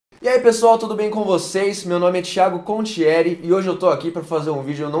E aí pessoal, tudo bem com vocês? Meu nome é Tiago Contieri e hoje eu tô aqui para fazer um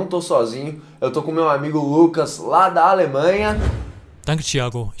vídeo. Eu não tô sozinho, eu tô com meu amigo Lucas lá da Alemanha. Danke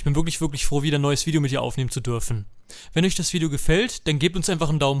Tiago, ich bin wirklich froh, wieder ein neues Video mit dir aufnehmen zu dürfen. Wenn euch das Video gefällt, dann gebt uns einfach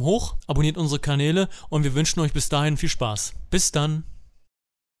einen Daumen hoch, abonniert unsere Kanäle und wir wünschen euch bis dahin viel Spaß. Bis dann!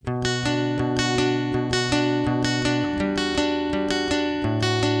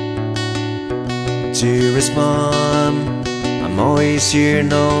 Dearest Mom, I'm always here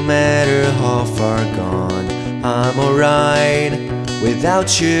no matter how far gone. I'm alright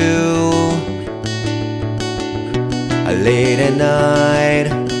without you. Late at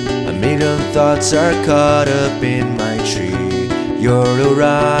night, a million thoughts are caught up in my tree. You're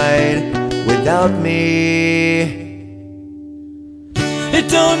alright without me. It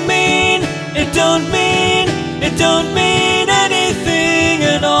don't mean anything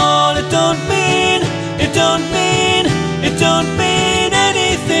at all. It don't mean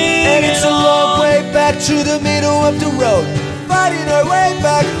anything. And it's a long way back to the middle of the road, fighting our way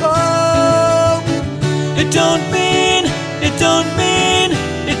back home. It don't mean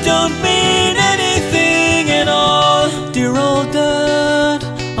anything at all. Dear old dad,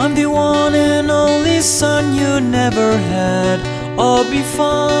 I'm the one and only son you never had. I'll be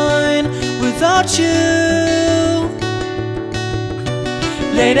fine without you.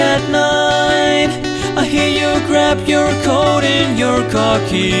 Late at night, I hear you grab your coat and your car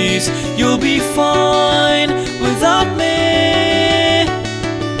keys. You'll be fine without me.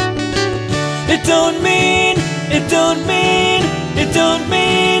 It don't mean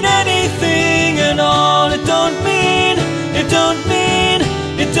anything at all. It don't mean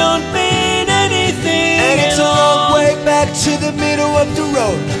anything. And it's a long way back to the middle of the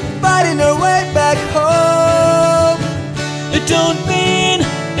road, fighting our way back home. It don't mean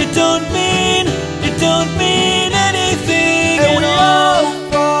anything. And we all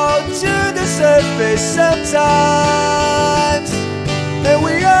fall to the surface sometimes, and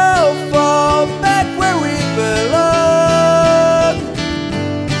we all fall back where we belong.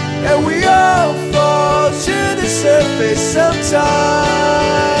 And we all fall to the surface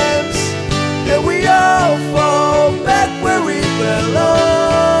sometimes, and we all fall back where we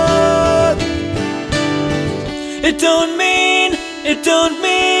belong. It don't mean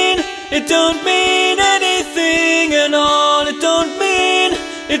anything at all. It don't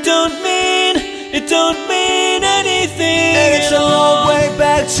mean anything. And it's a long way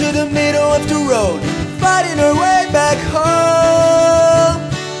back to the middle of the road, fighting our way back home.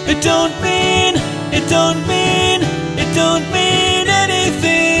 It don't mean anything at all. It don't mean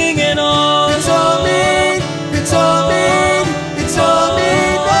anything at all. It don't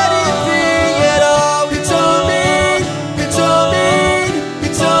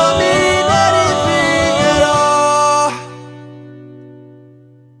mean anything at all.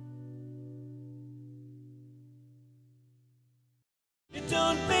 It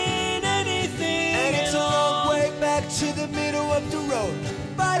don't mean anything. And it's a long way back to the middle of the road,